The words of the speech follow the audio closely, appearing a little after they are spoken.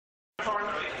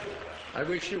I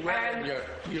wish you well in your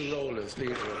new role as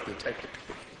leader of the technical.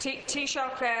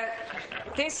 Taoiseach,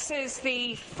 this is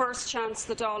the first chance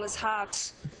the Dáil has had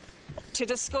to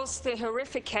discuss the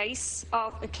horrific case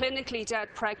of a clinically dead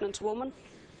pregnant woman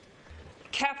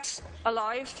kept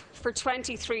alive for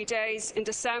 23 days in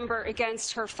December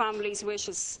against her family's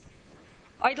wishes.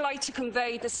 I'd like to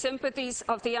convey the sympathies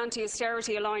of the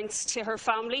Anti-Austerity Alliance to her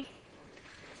family,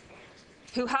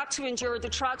 who had to endure the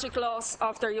tragic loss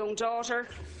of their young daughter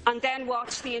and then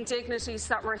watch the indignities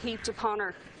that were heaped upon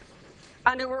her,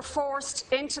 and who were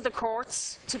forced into the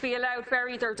courts to be allowed to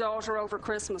bury their daughter over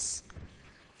Christmas,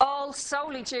 all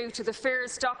solely due to the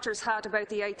fears doctors had about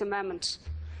the 8th Amendment.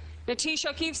 Now,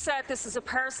 Taoiseach, you've said this is a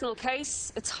personal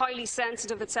case, it's highly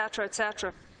sensitive, etc.,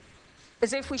 etc.,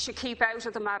 as if we should keep out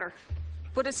of the matter.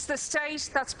 But it's the state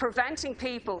that's preventing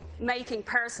people making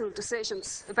personal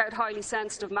decisions about highly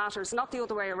sensitive matters, not the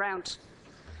other way around.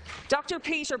 Dr.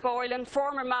 Peter Boylan,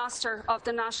 former master of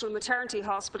the National Maternity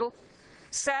Hospital,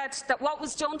 said that what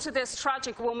was done to this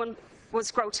tragic woman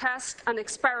was grotesque and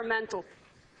experimental.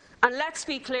 And let's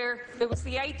be clear, it was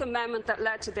the 8th Amendment that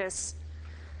led to this.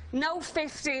 No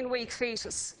 15-week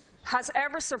fetus has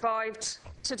ever survived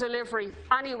to delivery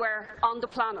anywhere on the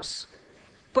planet.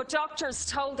 But doctors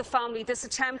told the family this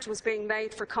attempt was being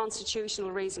made for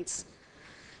constitutional reasons.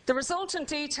 The resultant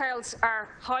details are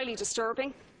highly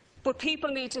disturbing, but people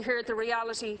need to hear the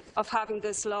reality of having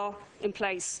this law in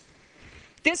place.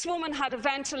 This woman had a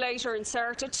ventilator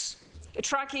inserted, a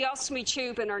tracheostomy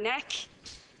tube in her neck,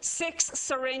 6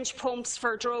 syringe pumps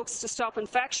for drugs to stop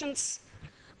infections,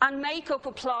 and makeup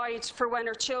applied for when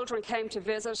her children came to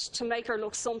visit to make her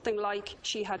look something like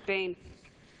she had been.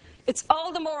 It's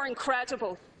all the more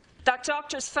incredible that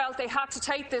doctors felt they had to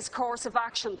take this course of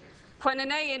action when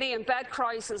an A&E and bed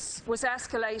crisis was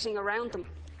escalating around them.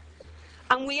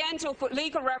 And we end up with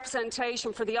legal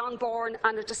representation for the unborn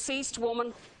and a deceased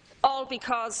woman, all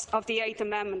because of the 8th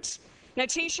Amendment. Now,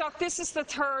 Taoiseach, this is the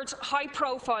 3rd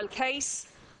high-profile case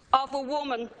of a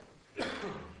woman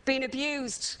being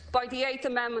abused by the 8th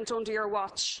Amendment under your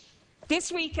watch.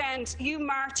 This weekend, you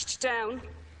marched down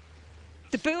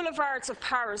the boulevards of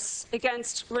Paris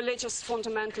against religious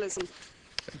fundamentalism.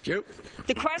 Thank you.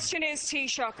 The question is,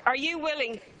 Taoiseach, are you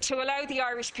willing to allow the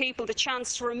Irish people the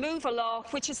chance to remove a law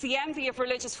which is the envy of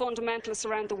religious fundamentalists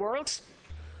around the world?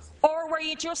 Or were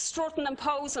you just strutting and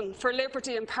posing for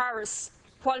liberty in Paris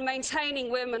while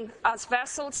maintaining women as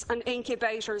vessels and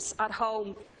incubators at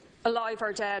home, alive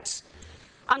or dead?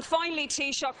 And finally,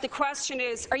 Taoiseach, the question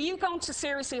is, are you going to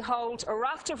seriously hold a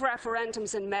raft of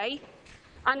referendums in May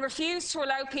and refuse to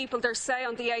allow people their say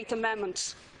on the 8th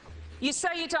Amendment? You say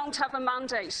you don't have a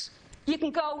mandate. You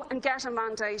can go and get a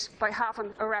mandate by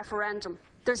having a referendum.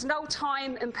 There's no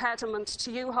time impediment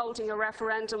to you holding a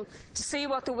referendum to see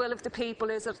what the will of the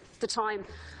people is at the time.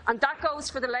 And that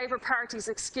goes for the Labour Party's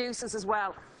excuses as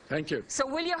well. Thank you. So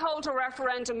will you hold a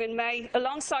referendum in May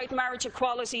alongside marriage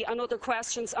equality and other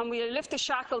questions, and will you lift the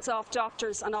shackles off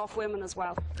doctors and off women as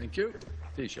well? Thank you.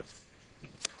 Taoiseach.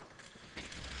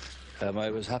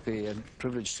 I was happy and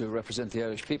privileged to represent the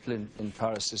Irish people in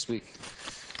Paris this week.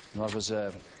 And what was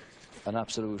an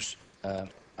absolute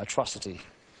atrocity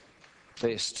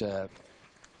based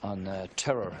on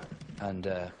terror and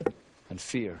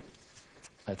fear.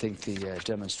 I think the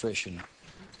demonstration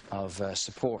of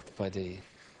support by the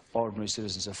ordinary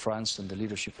citizens of France and the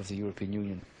leadership of the European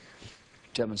Union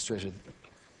demonstrated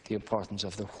the importance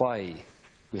of the why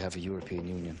we have a European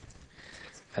Union.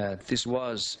 This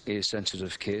was a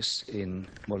sensitive case in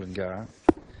Mullingar.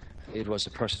 It was a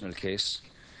personal case,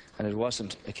 and it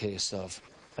wasn't a case of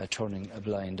turning a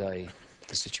blind eye to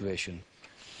the situation.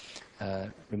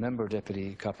 Remember,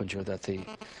 Deputy Coppinger, that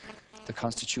the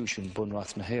Constitution,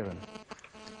 Bunrath na hÉireann,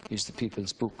 is the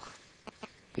people's book.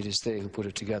 It is they who put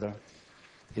it together.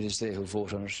 It is they who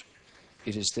vote on it.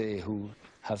 It is they who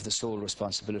have the sole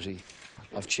responsibility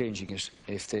of changing it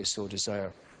if they so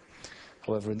desire.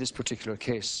 However, in this particular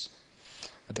case,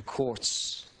 the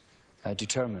courts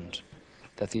determined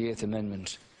that the 8th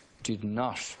Amendment did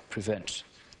not prevent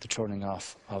the turning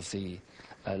off of the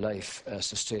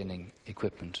life-sustaining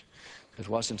equipment. It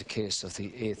wasn't a case of the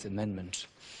 8th Amendment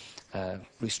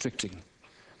restricting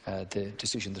the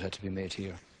decision that had to be made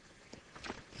here.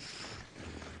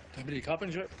 Deputy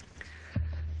Coppinger.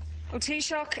 Well,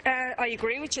 Taoiseach, I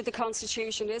agree with you, the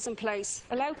Constitution is in place.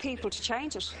 Allow people to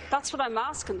change it. That's what I'm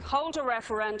asking. Hold a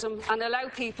referendum and allow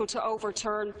people to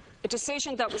overturn a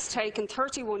decision that was taken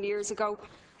 31 years ago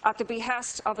at the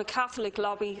behest of a Catholic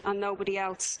lobby and nobody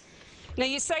else. Now,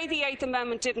 you say the 8th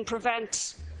Amendment didn't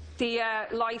prevent the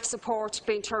life support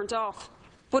being turned off,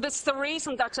 but it's the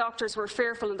reason that doctors were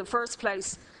fearful in the first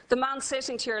place. The man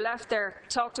sitting to your left there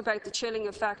talked about the chilling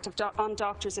effect on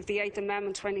doctors of the 8th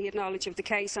Amendment when he had knowledge of the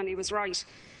case, and he was right.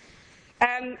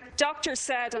 Doctors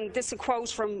said, and this is a quote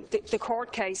from the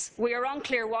court case, "We are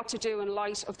unclear what to do in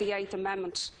light of the 8th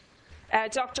Amendment."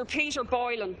 Dr. Peter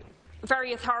Boylan,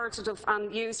 very authoritative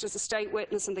and used as a state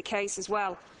witness in the case as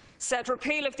well, said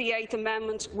repeal of the 8th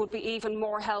Amendment would be even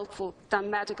more helpful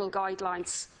than medical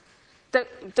guidelines.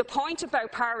 The point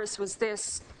about Paris was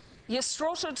this: you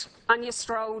strutted and you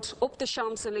strode up the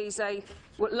Champs-Élysées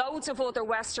with loads of other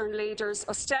Western leaders,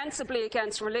 ostensibly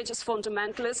against religious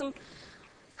fundamentalism,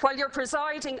 while you're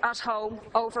presiding at home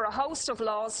over a host of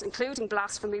laws, including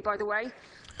blasphemy, by the way,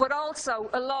 but also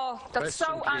a law that's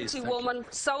so anti-woman,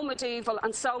 so medieval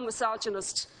and so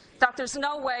misogynist that there's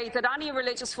no way that any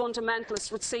religious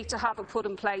fundamentalist would seek to have it put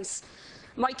in place.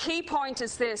 My key point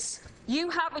is this: you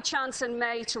have a chance in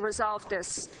May to resolve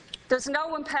this. There's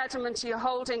no impediment to you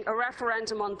holding a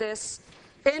referendum on this,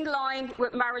 in line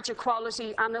with marriage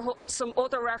equality and some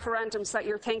other referendums that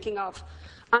you're thinking of.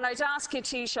 And I'd ask you,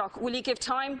 Taoiseach, will you give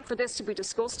time for this to be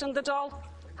discussed in the Dáil,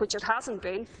 which it hasn't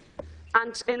been,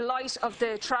 and in light of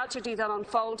the tragedy that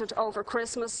unfolded over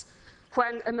Christmas,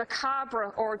 when a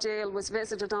macabre ordeal was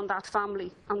visited on that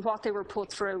family and what they were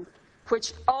put through,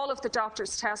 which all of the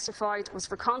doctors testified was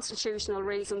for constitutional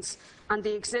reasons and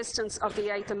the existence of the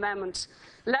 8th Amendment.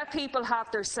 Let people have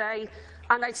their say,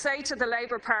 and I'd say to the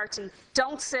Labour Party,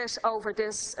 don't sit over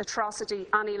this atrocity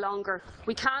any longer.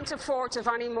 We can't afford to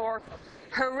have any more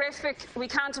horrific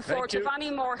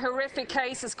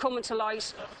cases coming to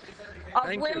light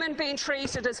of women being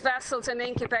treated as vessels and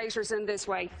incubators in this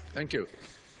way. Thank you.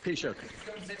 Taoiseach.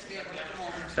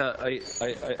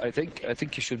 I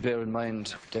think you should bear in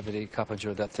mind, Deputy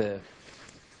Coppinger, that the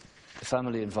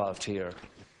family involved here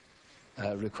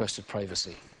requested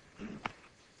privacy.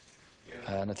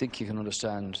 And I think you can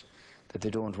understand that they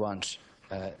don't want,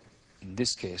 in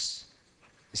this case,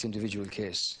 this individual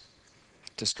case,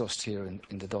 discussed here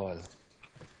in the Dáil.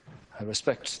 I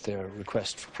respect their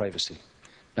request for privacy.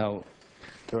 Now,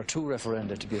 there are 2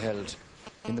 referenda to be held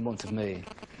in the month of May.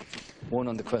 One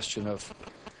on the question of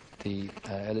the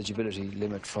eligibility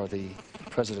limit for the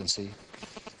presidency,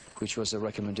 which was a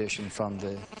recommendation from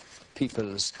the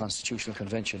People's Constitutional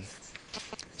Convention.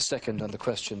 The second on the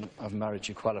question of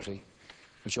marriage equality,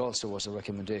 which also was a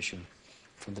recommendation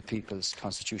from the People's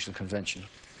Constitutional Convention.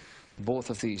 Both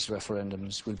of these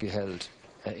referendums will be held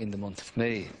in the month of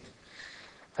May.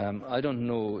 I don't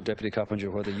know, Deputy Coppinger,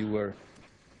 whether you were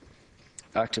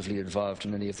actively involved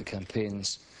in any of the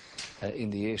campaigns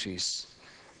in the 80s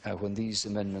when these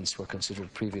amendments were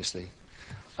considered previously.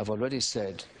 I've already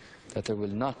said that there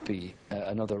will not be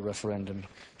another referendum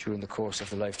during the course of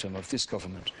the lifetime of this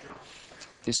government.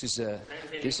 This is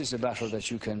a matter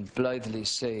that you can blithely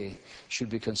say should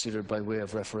be considered by way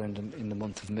of referendum in the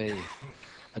month of May.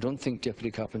 I don't think,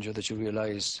 Deputy Coppinger, that you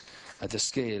realise the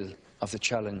scale of the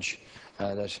challenge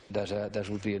that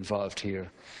will be involved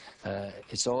here.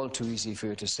 It's all too easy for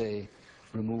you to say,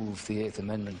 remove the 8th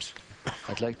Amendment.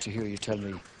 I'd like to hear you tell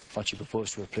me what you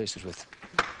propose to replace it with.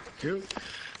 Thank you.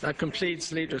 That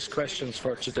completes Leaders' questions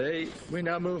for today. We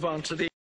now move on to the